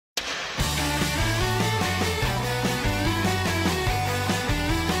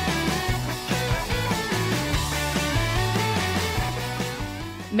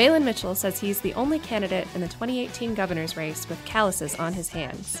Mahlon Mitchell says he's the only candidate in the 2018 governor's race with calluses on his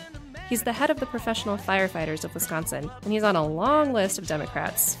hands. He's the head of the Professional Firefighters of Wisconsin, and he's on a long list of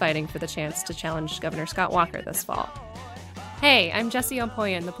Democrats fighting for the chance to challenge Governor Scott Walker this fall. Hey, I'm Jessie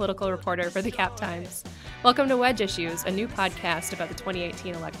Ompoyan, the political reporter for the Cap Times. Welcome to Wedge Issues, a new podcast about the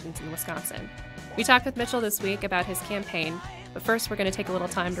 2018 elections in Wisconsin. We talked with Mitchell this week about his campaign, but first we're going to take a little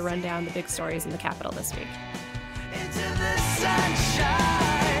time to run down the big stories in the Capitol this week. Into the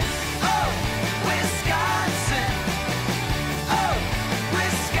sunshine, oh, Wisconsin, oh,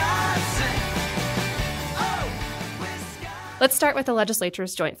 Wisconsin, oh, Wisconsin. Let's start with the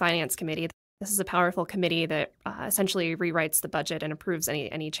legislature's Joint Finance Committee. This is a powerful committee that essentially rewrites the budget and approves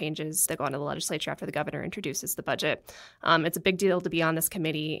any changes that go on to the legislature after the governor introduces the budget. It's a big deal to be on this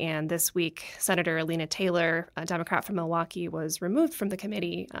committee, and this week, Senator Alina Taylor, a Democrat from Milwaukee, was removed from the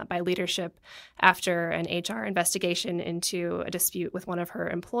committee by leadership after an HR investigation into a dispute with one of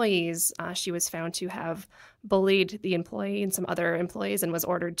her employees. She was found to have bullied the employee and some other employees and was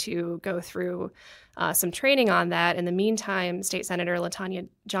ordered to go through some training on that. In the meantime, State Senator LaTanya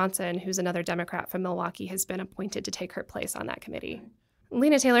Johnson, who's another Democrat from Milwaukee, has been appointed to take her place on that committee.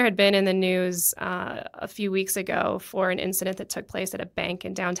 Lena Taylor had been in the news a few weeks ago for an incident that took place at a bank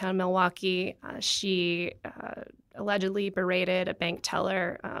in downtown Milwaukee. She allegedly berated a bank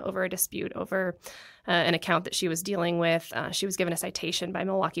teller over a dispute over an account that she was dealing with. She was given a citation by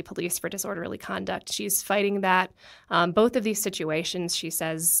Milwaukee police for disorderly conduct. She's fighting that. Both of these situations, she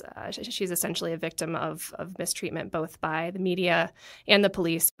says, she's essentially a victim of mistreatment, both by the media and the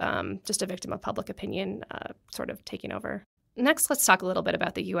police, just a victim of public opinion sort of taking over. Next, let's talk a little bit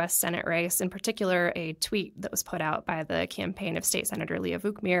about the U.S. Senate race, in particular a tweet that was put out by the campaign of State Senator Leah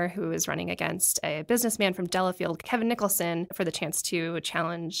Vukmir, who is running against a businessman from Delafield, Kevin Nicholson, for the chance to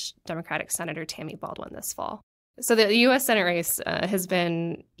challenge Democratic Senator Tammy Baldwin this fall. So the U.S. Senate race has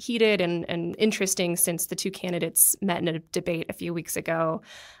been heated and interesting since the two candidates met in a debate a few weeks ago.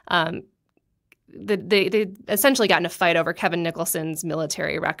 They essentially got in a fight over Kevin Nicholson's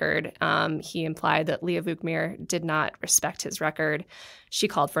military record. He implied that Leah Vukmir did not respect his record. She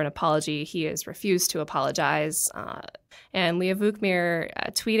called for an apology. He has refused to apologize. And Leah Vukmir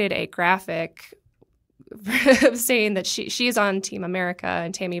tweeted a graphic saying that she is on Team America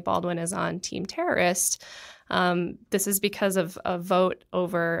and Tammy Baldwin is on Team Terrorist. This is because of a vote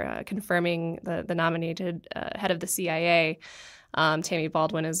over confirming the nominated head of the CIA. Tammy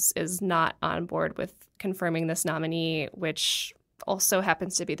Baldwin is not on board with confirming this nominee, which also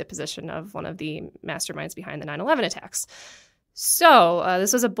happens to be the position of one of the masterminds behind the 9/11 attacks. So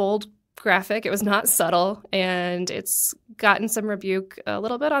this was a bold graphic. It was not subtle, and it's gotten some rebuke a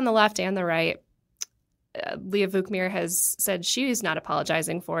little bit on the left and the right. Leah Vukmir has said she's not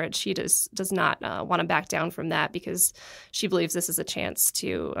apologizing for it. She does not want to back down from that because she believes this is a chance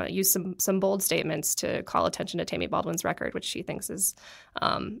to use some bold statements to call attention to Tammy Baldwin's record, which she thinks is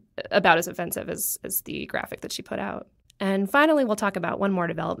about as offensive as the graphic that she put out. And finally, we'll talk about one more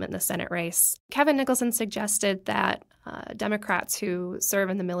development in the Senate race. Kevin Nicholson suggested that Democrats who serve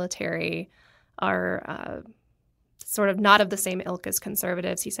in the military are sort of not of the same ilk as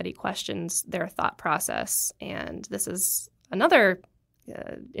conservatives. He said he questions their thought process. And this is another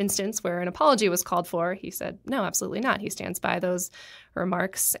instance where an apology was called for. He said, no, absolutely not. He stands by those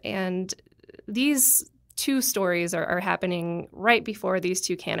remarks. And these two stories are happening right before these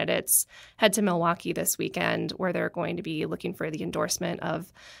two candidates head to Milwaukee this weekend, where they're going to be looking for the endorsement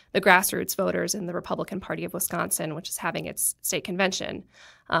of the grassroots voters in the Republican Party of Wisconsin, which is having its state convention.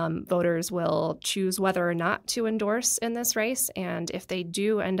 Voters will choose whether or not to endorse in this race, and if they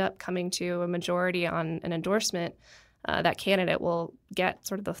do end up coming to a majority on an endorsement, that candidate will get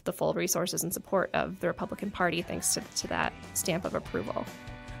sort of the full resources and support of the Republican Party thanks to that stamp of approval.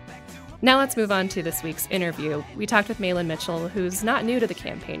 Now let's move on to this week's interview. We talked with Mahlon Mitchell, who's not new to the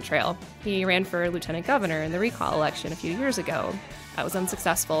campaign trail. He ran for lieutenant governor in the recall election a few years ago. That was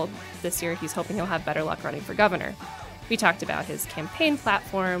unsuccessful. This year, he's hoping he'll have better luck running for governor. We talked about his campaign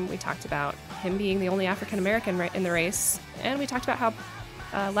platform. We talked about him being the only African-American in the race. And we talked about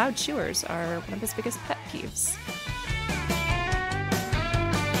how loud chewers are one of his biggest pet peeves.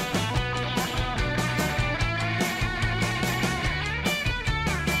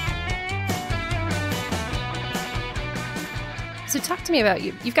 So talk to me about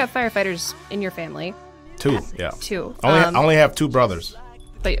you. You've got firefighters in your family. Two, yeah. Two. I only have two brothers.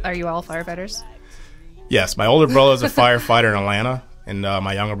 But are you all firefighters? Yes, my older brother is a firefighter in Atlanta, and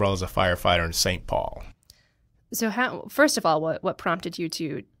my younger brother is a firefighter in St. Paul. So first of all, what prompted you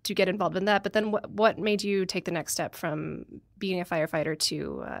to get involved in that? But then what made you take the next step from being a firefighter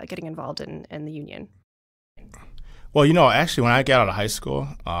to getting involved in the union? Well, actually, when I got out of high school,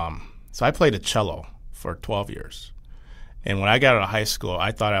 so I played the cello for 12 years. And when I got out of high school,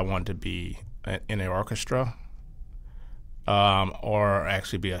 I thought I wanted to be in an orchestra or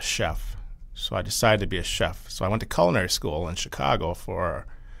actually be a chef. So I decided to be a chef. So I went to culinary school in Chicago for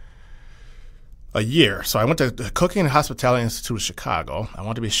a year. So I went to the Cooking and Hospitality Institute of Chicago. I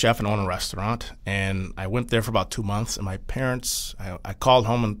wanted to be a chef and own a restaurant. And I went there for about 2 months. And my parents, I called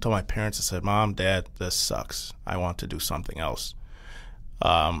home and told my parents, I said, Mom, Dad, this sucks. I want to do something else.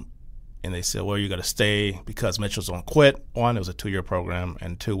 And they said, well, you got to stay because Mitchell's going to quit. One, it was a 2-year program.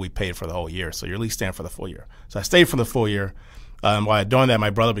 And two, we paid for the whole year. So you're at least staying for the full year. So I stayed for the full year. While doing that, my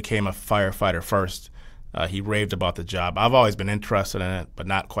brother became a firefighter first. He raved about the job. I've always been interested in it, but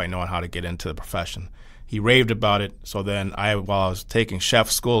not quite knowing how to get into the profession. He raved about it. So then while I was taking chef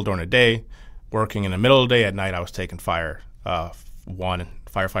school during the day, working in the middle of the day, at night I was taking firefighter 1,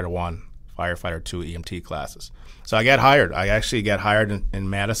 firefighter 2 EMT classes. So I got hired. I actually got hired in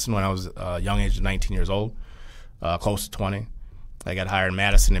Madison when I was a young age of 19 years old, close to 20. I got hired in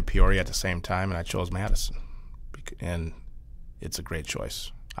Madison and Peoria at the same time, and I chose Madison. And it's a great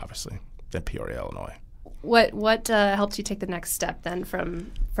choice, obviously, than Peoria, Illinois. What helped you take the next step then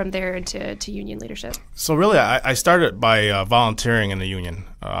from there into union leadership? So really, I started by volunteering in the union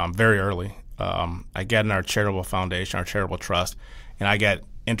very early. I got in our charitable foundation, our charitable trust, and I got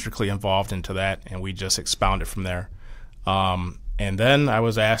intricately involved into that, and we just expounded from there. And then I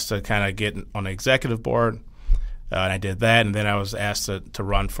was asked to kind of get on the executive board, and I did that. And then I was asked to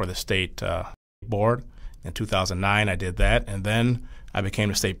run for the state board. In 2009, I did that. And then I became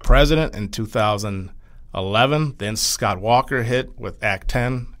the state president in 2011. Then Scott Walker hit with Act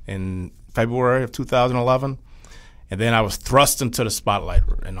 10 in February of 2011. And then I was thrust into the spotlight,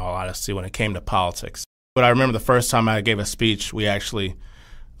 in all honesty, when it came to politics. But I remember the first time I gave a speech, we actually,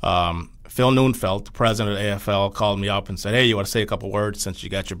 Phil Neufeld, the president of the AFL, called me up and said, hey, you want to say a couple words since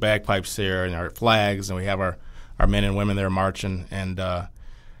you got your bagpipes here and our flags, and we have our men and women there marching.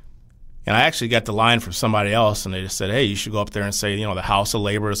 And I actually got the line from somebody else, and they just said, hey, you should go up there and say, the House of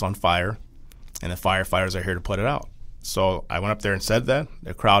Labor is on fire, and the firefighters are here to put it out. So I went up there and said that.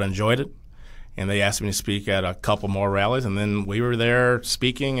 The crowd enjoyed it, and they asked me to speak at a couple more rallies, and then we were there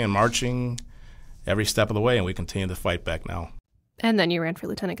speaking and marching every step of the way, and we continue to fight back now. And then you ran for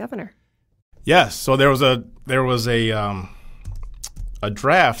lieutenant governor. Yes. So there was a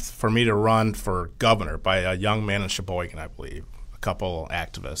draft for me to run for governor by a young man in Sheboygan, I believe, a couple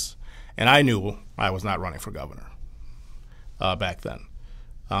activists. And I knew I was not running for governor back then.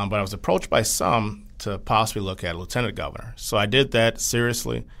 But I was approached by some to possibly look at lieutenant governor. So I did that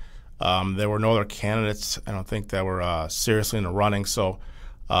seriously. There were no other candidates, I don't think, that were seriously in the running. So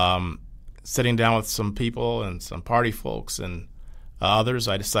sitting down with some people and some party folks and others,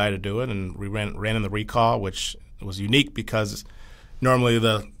 I decided to do it. And we ran in the recall, which was unique because normally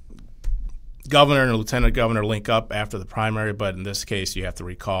the governor and the lieutenant governor link up after the primary, but in this case you have to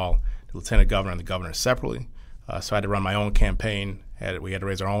recall the lieutenant governor and the governor separately. So I had to run my own campaign. We had to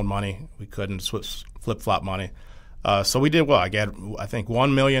raise our own money. We couldn't flip-flop money. So we did well. I got, I think,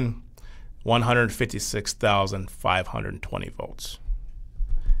 1,156,520 votes.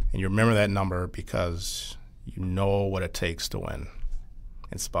 And you remember that number because you know what it takes to win.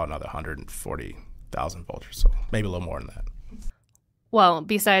 It's about another 140,000 votes or so, maybe a little more than that. Well,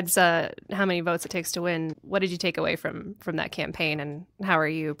 besides how many votes it takes to win, what did you take away from that campaign, and how are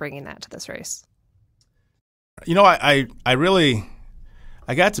you bringing that to this race? I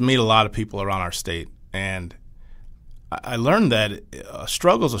got to meet a lot of people around our state, and I learned that a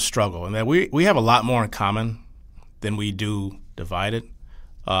struggle is a struggle, and that we have a lot more in common than we do divided.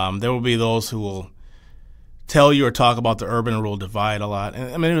 There will be those who will tell you or talk about the urban and rural divide a lot.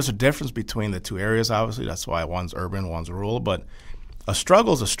 And I mean, there's a difference between the two areas, obviously. That's why one's urban, one's rural. But a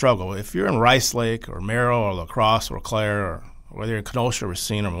struggle is a struggle. If you're in Rice Lake or Merrill or La Crosse or Eau Claire, or whether you're in Kenosha,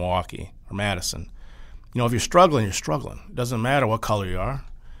 Racine, or Milwaukee, or Madison, if you're struggling, you're struggling. It doesn't matter what color you are.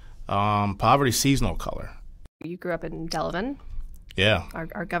 Poverty sees no color. You grew up in Delavan. Yeah.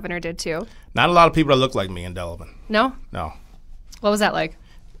 Our governor did too. Not a lot of people that look like me in Delavan. No? No. What was that like?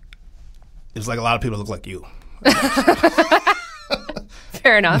 It was like a lot of people that look like you.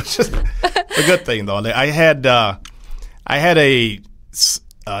 Fair enough. A good thing, though. I had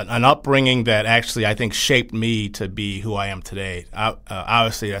an upbringing that actually, I think, shaped me to be who I am today.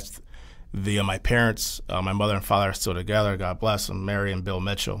 Obviously, that's via my parents. My mother and father are still together. God bless them, Mary and Bill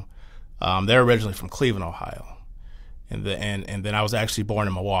Mitchell. They're originally from Cleveland, Ohio. And then I was actually born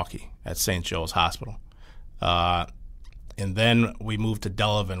in Milwaukee at St. Joe's Hospital. And then we moved to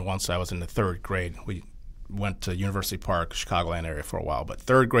Delavan once I was in the third grade. We went to University Park, Chicagoland area for a while. But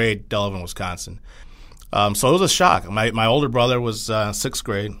third grade, Delavan, Wisconsin. So it was a shock. My older brother was sixth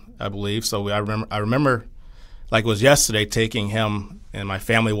grade, I believe. So I remember like it was yesterday, taking him and my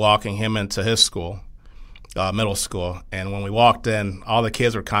family, walking him into his school, middle school. And when we walked in, all the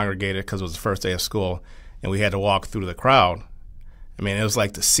kids were congregated because it was the first day of school, and we had to walk through the crowd. I mean, it was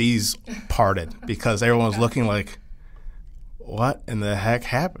like the seas parted because everyone was looking like, what in the heck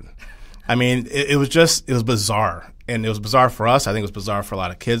happened? I mean, it was bizarre. And it was bizarre for us. I think it was bizarre for a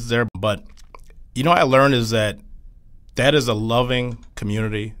lot of kids there. But, you know what I learned is that is a loving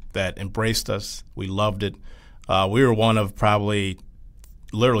community that embraced us. We loved it. We were one of probably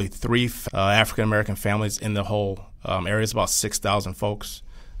literally 3 African-American families in the whole area. It's about 6,000 folks,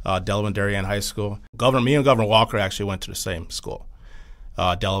 Delavan Darien High School. Me and Governor Walker actually went to the same school.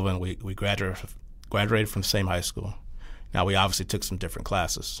 Delavan, we graduated from the same high school. Now, we obviously took some different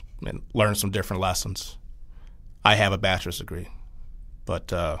classes and learned some different lessons. I have a bachelor's degree.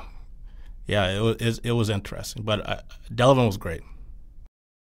 But, it was interesting. But Delavan was great.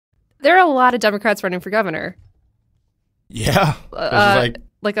 There are a lot of Democrats running for governor. Yeah.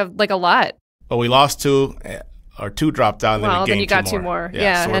 Like a lot. Well, we lost 2, or 2 dropped out, and well, then we gained you got 2 2 more.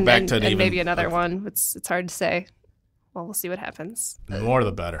 Yeah, so we're back to and maybe another one. It's hard to say. Well, we'll see what happens. The more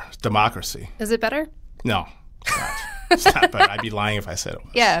the better. It's democracy. Is it better? No, it's not. It's not better. I'd be lying if I said it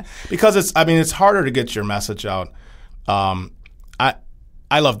was. Yeah. Because it's harder to get your message out.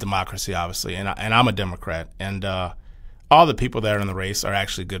 I love democracy, obviously, and I'm a Democrat, and all the people that are in the race are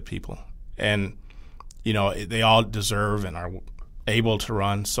actually good people, and you know they all deserve and are able to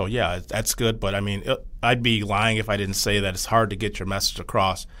run. So yeah, that's good. But I mean, I'd be lying if I didn't say that it's hard to get your message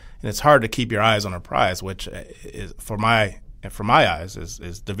across, and it's hard to keep your eyes on a prize, which is for my eyes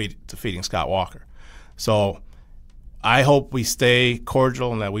is defeating Scott Walker. So I hope we stay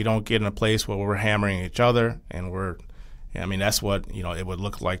cordial and that we don't get in a place where we're hammering each other, and that's what it would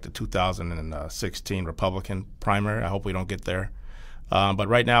look like the 2016 Republican primary. I hope we don't get there. But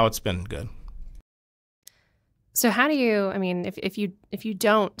right now it's been good. So how do you, if you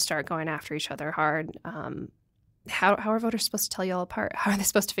don't start going after each other hard, how are voters supposed to tell you all apart? How are they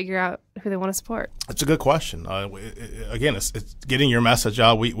supposed to figure out who they want to support? It's a good question. Again, it's getting your message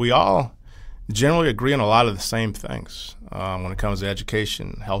out. We all generally agree on a lot of the same things when it comes to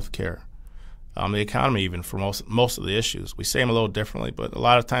education, healthcare, the economy, even for most of the issues. We say them a little differently, but a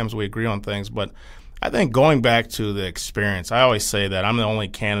lot of times we agree on things. But I think going back to the experience, I always say that I'm the only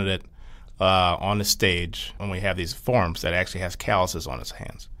candidate on the stage when we have these forums that actually has calluses on his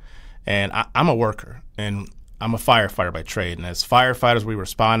hands. And I'm a worker, and I'm a firefighter by trade. And as firefighters, we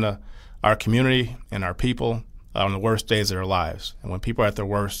respond to our community and our people on the worst days of their lives. And when people are at their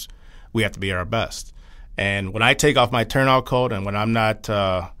worst, we have to be at our best. And when I take off my turnout coat and when I'm not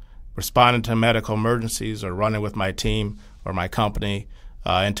responding to medical emergencies or running with my team or my company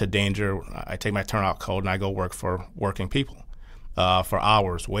into danger, I take my turnout coat and I go work for working people for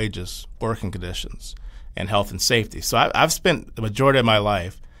hours, wages, working conditions, and health and safety. So I've spent the majority of my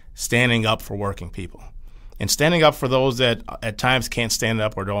life standing up for working people and standing up for those that at times can't stand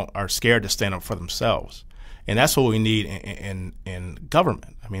up or are scared to stand up for themselves. And that's what we need in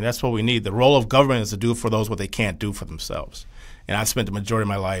government. I mean, that's what we need. The role of government is to do for those what they can't do for themselves. And I've spent the majority of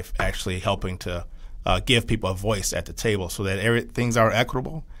my life actually helping to give people a voice at the table so that things are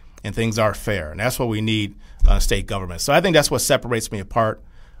equitable and things are fair. And that's what we need state government. So I think that's what separates me apart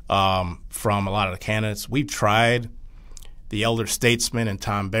from a lot of the candidates. We've tried the elder statesman and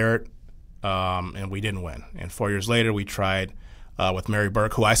Tom Barrett, and we didn't win. And 4 years later, we tried with Mary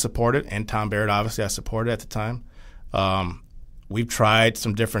Burke, who I supported, and Tom Barrett, obviously, I supported at the time. We've tried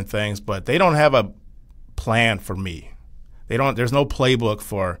some different things, but they don't have a plan for me. There's no playbook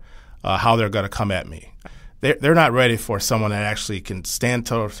for how they're going to come at me. They're not ready for someone that actually can stand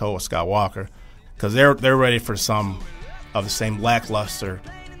toe-to-toe with Scott Walker, because they're ready for some of the same lackluster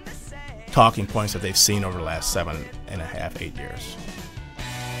talking points that they've seen over the last 7.5, 8 years.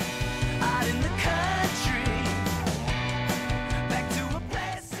 Out in the country, back to a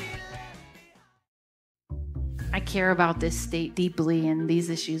place he I care about this state deeply, and these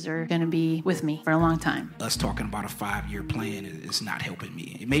issues are going to be with me for a long time. Us talking about a 5-year plan is not helping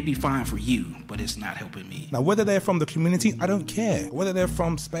me. It may be fine for you, but it's not helping me. Now, whether they're from the community, I don't care. Whether they're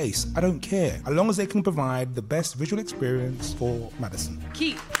from space, I don't care. As long as they can provide the best visual experience for Madison.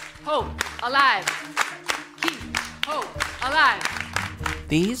 Keep hope alive. Keep hope alive.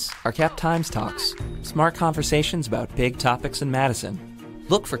 These are Cap Times Talks, smart conversations about big topics in Madison.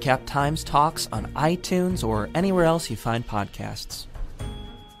 Look for Cap Times Talks on iTunes or anywhere else you find podcasts.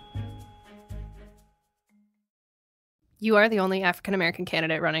 You are the only African-American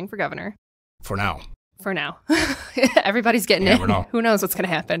candidate running for governor. For now. For now. Everybody's getting in. Who knows what's going to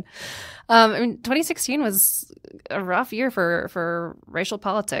happen? 2016 was a rough year for racial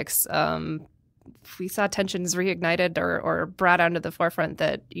politics. We saw tensions reignited or brought onto the forefront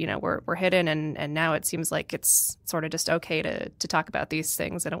that, were hidden, and now it seems like it's sort of just okay to talk about these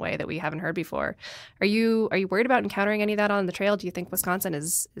things in a way that we haven't heard before. Are you worried about encountering any of that on the trail? Do you think Wisconsin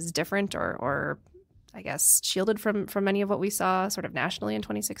is different or I guess shielded from any of what we saw sort of nationally in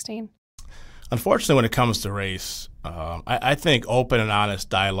 2016? Unfortunately, when it comes to race, I think open and honest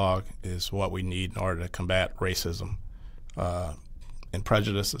dialogue is what we need in order to combat racism and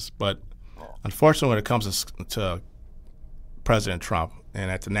prejudices. But unfortunately, when it comes to President Trump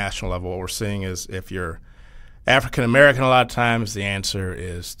and at the national level, what we're seeing is if you're African American, a lot of times the answer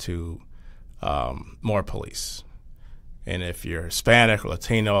is to more police. And if you're Hispanic or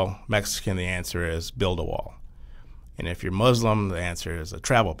Latino, Mexican, the answer is build a wall. And if you're Muslim, the answer is a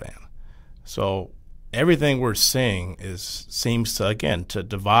travel ban. So everything we're seeing seems to, again, to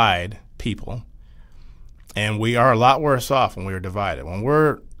divide people. And we are a lot worse off when we are divided. When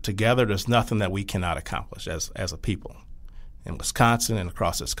we're together, there's nothing that we cannot accomplish as a people in Wisconsin and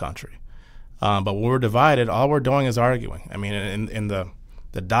across this country. But when we're divided, all we're doing is arguing. I mean, in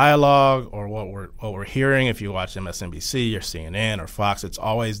the dialogue or what we're hearing, if you watch MSNBC or CNN or Fox, it's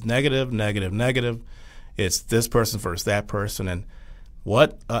always negative, negative, negative. It's this person versus that person. And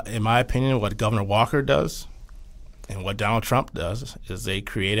what, in my opinion, what Governor Walker does and what Donald Trump does is they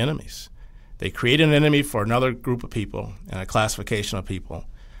create enemies. They create an enemy for another group of people and a classification of people.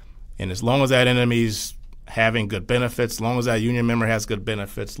 And as long as that enemy's having good benefits, as long as that union member has good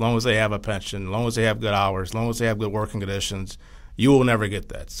benefits, as long as they have a pension, as long as they have good hours, as long as they have good working conditions, you will never get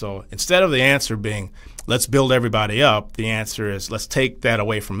that. So instead of the answer being, let's build everybody up, the answer is, let's take that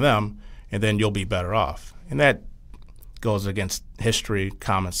away from them, and then you'll be better off. And that goes against history,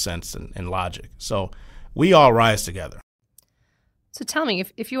 common sense, and logic. So we all rise together. So tell me,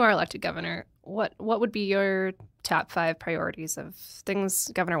 if you are elected governor, what would be your top 5 priorities of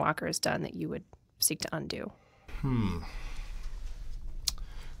things Governor Walker has done that you would seek to undo?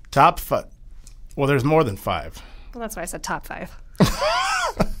 Top 5. Well, there's more than 5. Well, that's why I said top 5.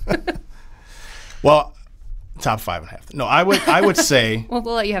 Well, top 5.5. No, I would say. Well,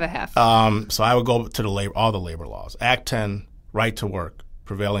 we'll let you have a half. So I would go to all the labor laws. Act 10, right to work,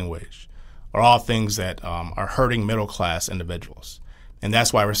 prevailing wage, are all things that are hurting middle class individuals, and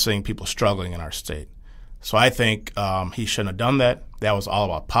that's why we're seeing people struggling in our state. So I think he shouldn't have done that. That was all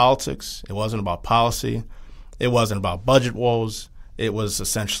about politics. It wasn't about policy. It wasn't about budget woes. It was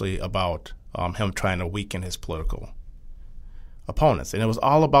essentially about him trying to weaken his political opponents, and it was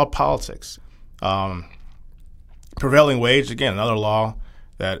all about politics. Prevailing wage, again, another law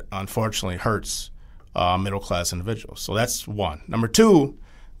that unfortunately hurts middle-class individuals. So that's one. Number 2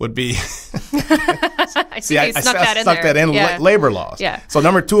 would be I snuck that in yeah. Labor laws. Yeah. So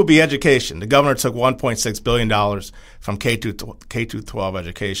number 2 would be education. The governor took $1.6 billion from K-12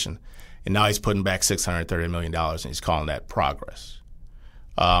 education, and now he's putting back $630 million, and he's calling that progress.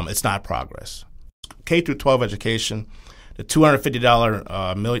 It's not progress. K-12 education, the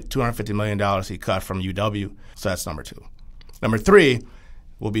 $250 million he cut from UW, so that's number 2. Number 3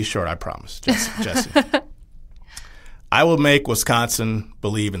 will be short, I promise, Jesse. I will make Wisconsin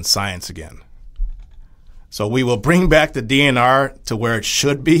believe in science again. So we will bring back the DNR to where it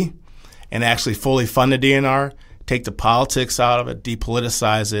should be and actually fully fund the DNR, take the politics out of it,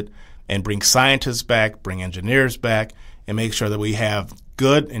 depoliticize it, and bring scientists back, bring engineers back, and make sure that we have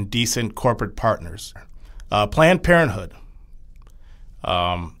good and decent corporate partners. Planned Parenthood.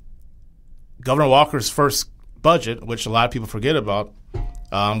 Governor Walker's first budget, which a lot of people forget about,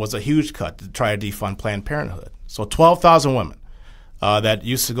 was a huge cut to try to defund Planned Parenthood. So 12,000 women that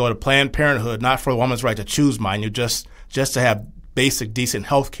used to go to Planned Parenthood, not for a woman's right to choose, mind you, just to have basic, decent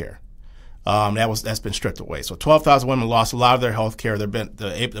health care. That's been stripped away. So 12,000 women lost a lot of their health care,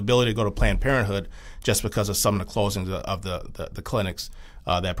 the ability to go to Planned Parenthood, just because of some of the closings of the clinics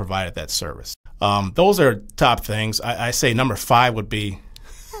that provided that service. Those are top things. I say number 5 would be.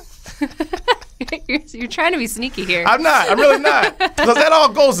 You're trying to be sneaky here. I'm not. I'm really not. Because that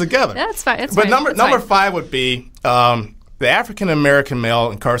all goes together. That's fine. But number 5 would be the African American male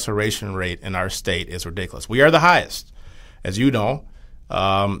incarceration rate in our state is ridiculous. We are the highest, as you know,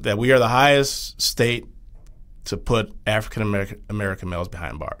 that we are the highest state to put African American males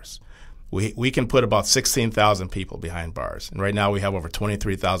behind bars. We can put about 16,000 people behind bars, and right now we have over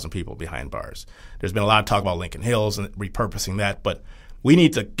 23,000 people behind bars. There's been a lot of talk about Lincoln Hills and repurposing that, but we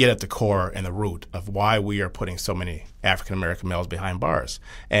need to get at the core and the root of why we are putting so many African American males behind bars.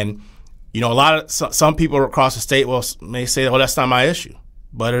 And a lot of some people across the state may say, "Well, that's not my issue,"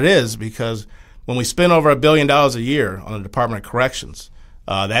 but it is, because when we spend over $1 billion a year on the Department of Corrections,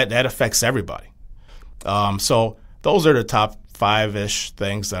 that affects everybody. So those are the top 5-ish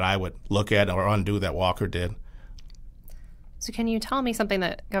things that I would look at or undo that Walker did. So can you tell me something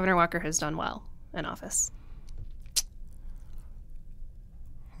that Governor Walker has done well in office?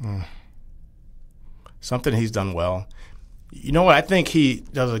 Something he's done well. You know what? I think he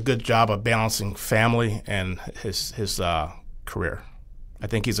does a good job of balancing family and his career. I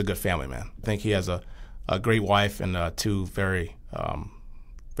think he's a good family man. I think he has a great wife and 2 very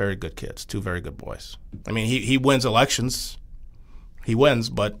good kids, 2 very good boys. I mean, he wins elections. He wins,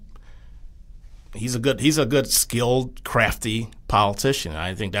 but he's a good, skilled, crafty politician.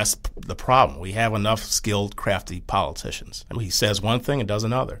 I think that's the problem. We have enough skilled, crafty politicians. I mean, he says one thing and does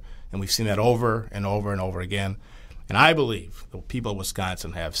another, and we've seen that over and over and over again. And I believe the people of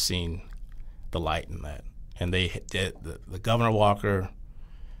Wisconsin have seen the light in that. And the Governor Walker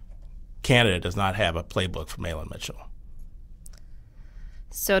candidate does not have a playbook for Mahlon Mitchell.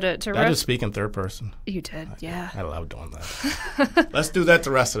 So Did I just speak in third person? You did, yeah. I love doing that. Let's do that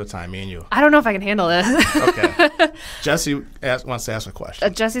the rest of the time, me and you. I don't know if I can handle it. Okay. Jesse wants to ask a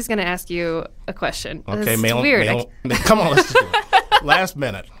question. Jesse's going to ask you a question. Okay, weird. Come on, let's do it. Last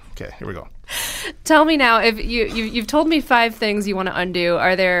minute. Okay, here we go. Tell me now, if you've told me 5 things you want to undo.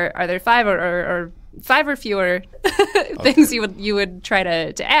 Are there 5 or 5 or fewer things you would try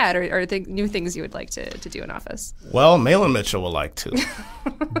to add, or new things you would like to do in office? Well, Mahlon Mitchell would like to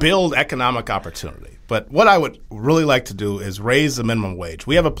build economic opportunity. But what I would really like to do is raise the minimum wage.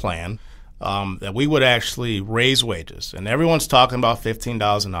 We have a plan that we would actually raise wages. And everyone's talking about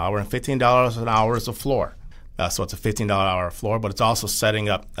 $15 an hour, and $15 an hour is a floor. So it's a $15 an hour floor, but it's also setting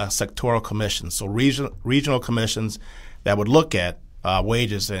up sectoral commissions, so regional commissions that would look at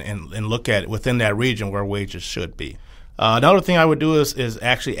wages and look at within that region where wages should be. Another thing I would do is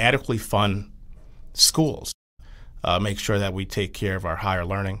actually adequately fund schools, make sure that we take care of our higher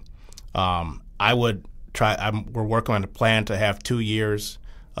learning. I would we're working on a plan to have 2 years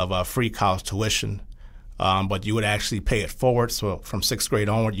of free college tuition, but you would actually pay it forward. So from 6th grade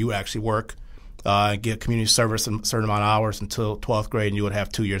onward, you actually work, get community service a certain amount of hours until 12th grade, and you would have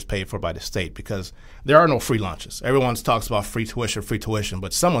 2 years paid for by the state, because there are no free lunches. Everyone talks about free tuition,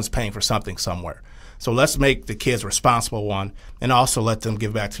 but someone's paying for something somewhere. So let's make the kids responsible, one, and also let them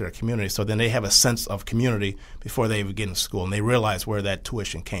give back to their community, so then they have a sense of community before they even get in school, and they realize where that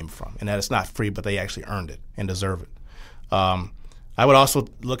tuition came from, and that it's not free, but they actually earned it and deserve it. I would also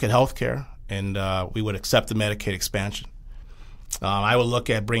look at health care, and we would accept the Medicaid expansion. I would look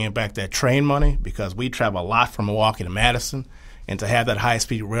at bringing back that train money, because we travel a lot from Milwaukee to Madison, and to have that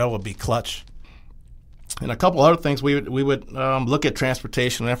high-speed rail would be clutch. And a couple other things, we would look at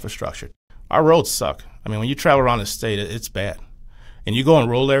transportation and infrastructure. Our roads suck. I mean, when you travel around the state, it's bad. And you go in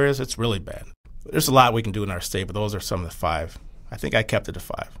rural areas, it's really bad. There's a lot we can do in our state, but those are some of the 5. I think I kept it to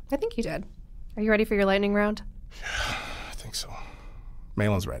 5. I think you did. Are you ready for your lightning round? I think so.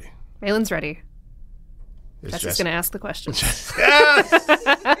 Mahlon's ready. Mahlon's ready. Jesse's going to ask the questions. Yes!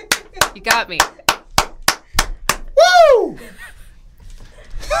 You got me. Woo!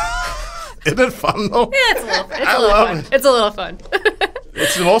 Isn't it fun, though? Yeah, it's a little fun.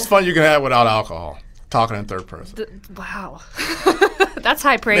 It's the most fun you can have without alcohol, talking in third person. Wow. That's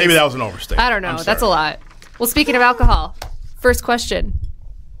high praise. Maybe that was an overstatement. I don't know. That's a lot. Well, speaking of alcohol, first question.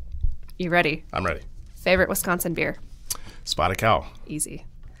 You ready? I'm ready. Favorite Wisconsin beer? Spotted Cow. Easy.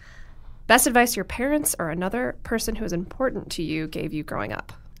 Best advice your parents or another person who is important to you gave you growing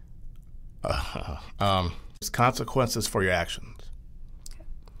up? There's consequences for your actions.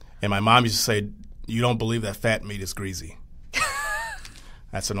 And my mom used to say, you don't believe that fat meat is greasy.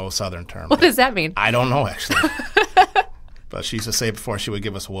 That's an old Southern term. What does that mean? I don't know, actually. But she used to say it before she would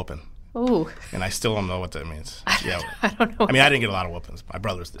give us a whooping. Ooh. And I still don't know what that means. I don't know. I mean, I didn't get a lot of whoopings. My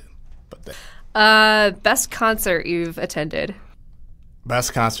brothers did. But best concert you've attended?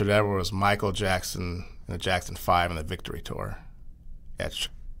 Best concert ever was Michael Jackson and the Jackson 5 and the Victory Tour at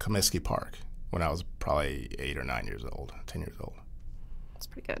Comiskey Park when I was probably 8 or 9 years old, 10 years old. That's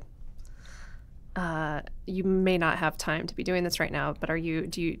pretty good. You may not have time to be doing this right now, but do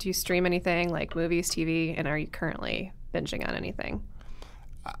you stream anything like movies, TV, and are you currently binging on anything?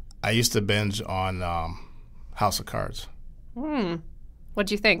 I used to binge on House of Cards.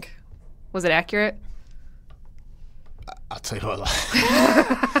 What'd you think? Was it accurate? I'll tell you what,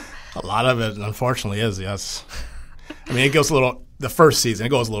 a lot of it, unfortunately, is, yes. I mean, it goes a little, the first season, it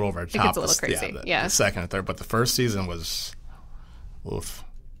goes a little over the top. It gets a little crazy, yeah. The second and third, but the first season was, oof.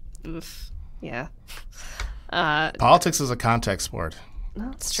 Oof, yeah. Politics is a contact sport.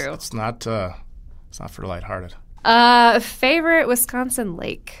 That's true. It's not for the lighthearted. Favorite Wisconsin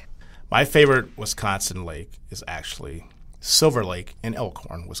lake? My favorite Wisconsin lake is actually Silver Lake in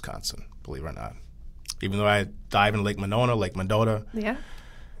Elkhorn, Wisconsin, believe it or not. Even though I dive in Lake Monona, Lake Mendota, Yeah.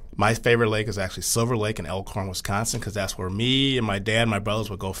 my favorite lake is actually Silver Lake in Elkhorn, Wisconsin, because that's where me and my dad and my brothers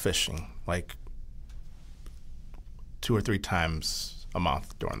would go fishing, like 2 or 3 times a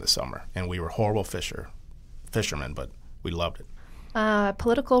month during the summer. And we were horrible fishermen, but we loved it.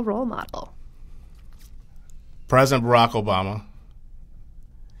 Political role model. President Barack Obama.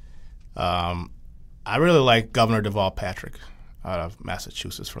 I really like Governor Deval Patrick out of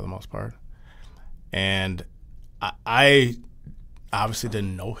Massachusetts for the most part. And I obviously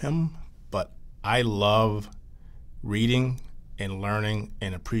didn't know him, but I love reading and learning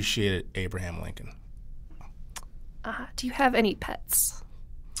and appreciated Abraham Lincoln. Do you have any pets?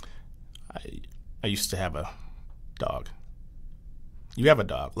 I used to have a dog. You have a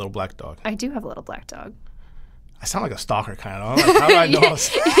dog, little black dog. I do have a little black dog. I sound like a stalker kind of. Like, how do I know?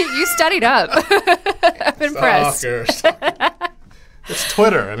 You studied up. I'm impressed. Stalker. It's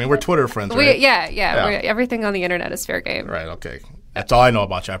Twitter. I mean, we're Twitter friends, right? Yeah. Everything on the internet is fair game. Right, okay. That's all I know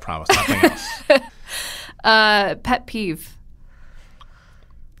about you, I promise. Nothing else. Pet peeve.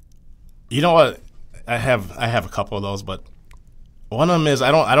 You know what? I have a couple of those, but one of them is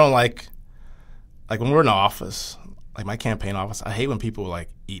I don't like when we're in the office, like my campaign office, I hate when people like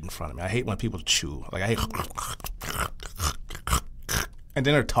eat in front of me. I hate when people chew. Like I hate and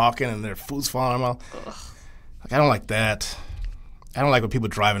then they're talking and their food's falling in their mouth. Like I don't like that. I don't like when people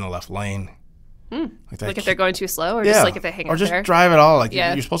drive in the left lane. Like if they're going too slow, or just like if they hang out there? Or just drive at all. Like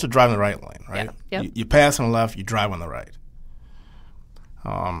you're supposed to drive in the right lane, right? Yeah. Yep. You pass on the left, you drive on the right.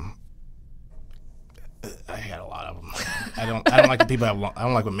 I had a lot of them. I don't like when people have long, I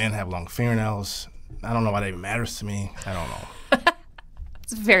don't like when men have long fingernails. I don't know why that even matters to me. I don't know.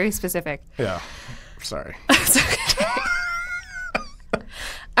 It's very specific. Yeah. Sorry.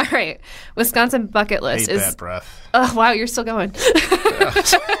 All right. Wisconsin bucket list Hate is. that breath. Oh, wow. You're still going.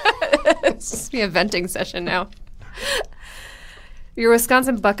 It's just be a venting session now. Your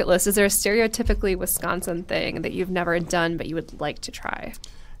Wisconsin bucket list, is there a stereotypically Wisconsin thing that you've never done but you would like to try?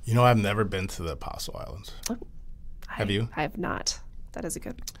 You know, I've never been to the Apostle Islands. Have you? I have not. That is a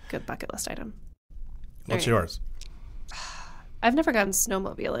good bucket list item. What's yours? I've never gone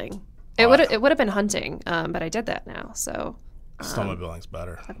snowmobiling. It would have been hunting, but I did that now. So Snowmobiling's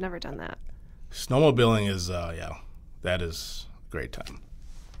better. I've never done that. Snowmobiling is that is a great time.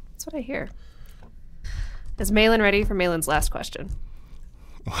 That's what I hear. Is Mahlon ready for Mahlon's last question?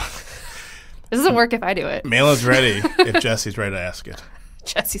 This doesn't work if I do it. Mahlon's ready if Jesse's ready to ask it.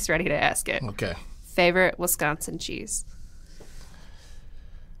 Jesse's ready to ask it. Okay. Favorite Wisconsin cheese?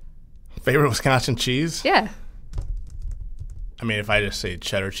 Favorite Wisconsin cheese? Yeah. I mean, if I just say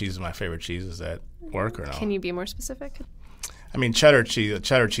cheddar cheese is my favorite cheese, does that work or no? Can you be more specific? I mean, cheddar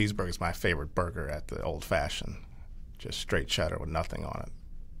cheeseburger is my favorite burger at the Old Fashioned. Just straight cheddar with nothing on it.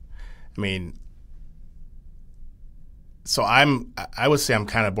 I mean, so I would say I'm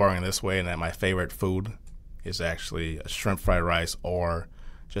kind of boring in this way, in that my favorite food is actually a shrimp fried rice or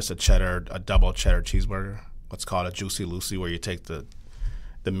just a double cheddar cheeseburger. What's called a Juicy Lucy, where you take the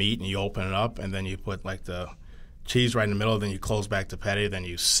meat and you open it up and then you put like the cheese right in the middle, then you close back the patty, then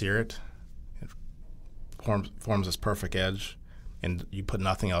you sear it. It forms this perfect edge, and you put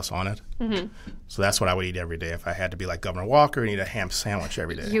nothing else on it. Mm-hmm. So that's what I would eat every day if I had to be like Governor Walker and eat a ham sandwich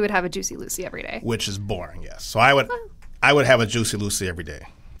every day. You would have a Juicy Lucy every day. Which is boring, yes. So I would have a Juicy Lucy every day,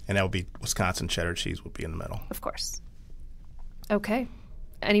 and that would be Wisconsin cheddar cheese would be in the middle. Of course. Okay.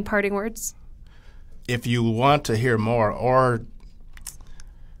 Any parting words? If you want to hear more or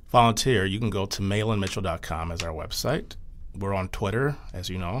volunteer, you can go to mahlonmitchell.com as our website. We're on Twitter, as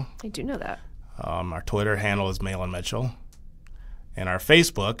you know. I do know that. Our Twitter handle is Mahlon Mitchell, and our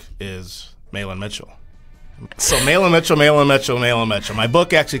Facebook is Mahlon Mitchell. So Mahlon Mitchell, Mahlon Mitchell, Mahlon Mitchell. My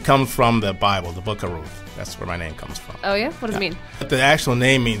book actually comes from the Bible, the Book of Ruth. That's where my name comes from. Oh, yeah? What does it mean? But the actual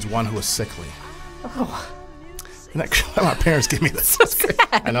name means one who is sickly. Oh. My parents gave me this. So sad.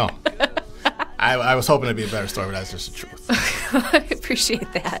 I know. I was hoping it'd be a better story, but that's just the truth. I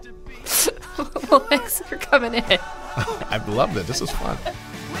appreciate that. Well, thanks for coming in. I've loved it. This was fun.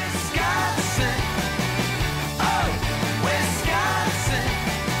 Wisconsin. Oh, Wisconsin.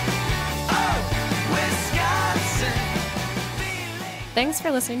 Oh, Wisconsin. Thanks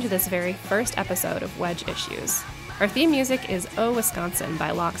for listening to this very first episode of Wedge Issues. Our theme music is Oh Wisconsin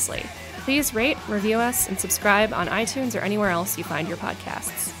by Loxley. Please rate, review us, and subscribe on iTunes or anywhere else you find your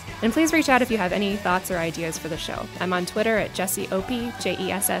podcasts. And please reach out if you have any thoughts or ideas for the show. I'm on Twitter at JessieOpie,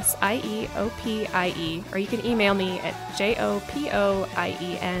 JessieOpie, or you can email me at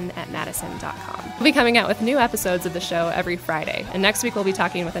jopoien@madison.com. We'll be coming out with new episodes of the show every Friday, and next week we'll be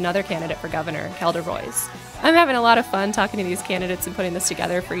talking with another candidate for governor, Helder Royce. I'm having a lot of fun talking to these candidates and putting this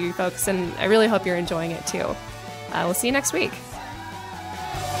together for you folks, and I really hope you're enjoying it too. We'll see you next week.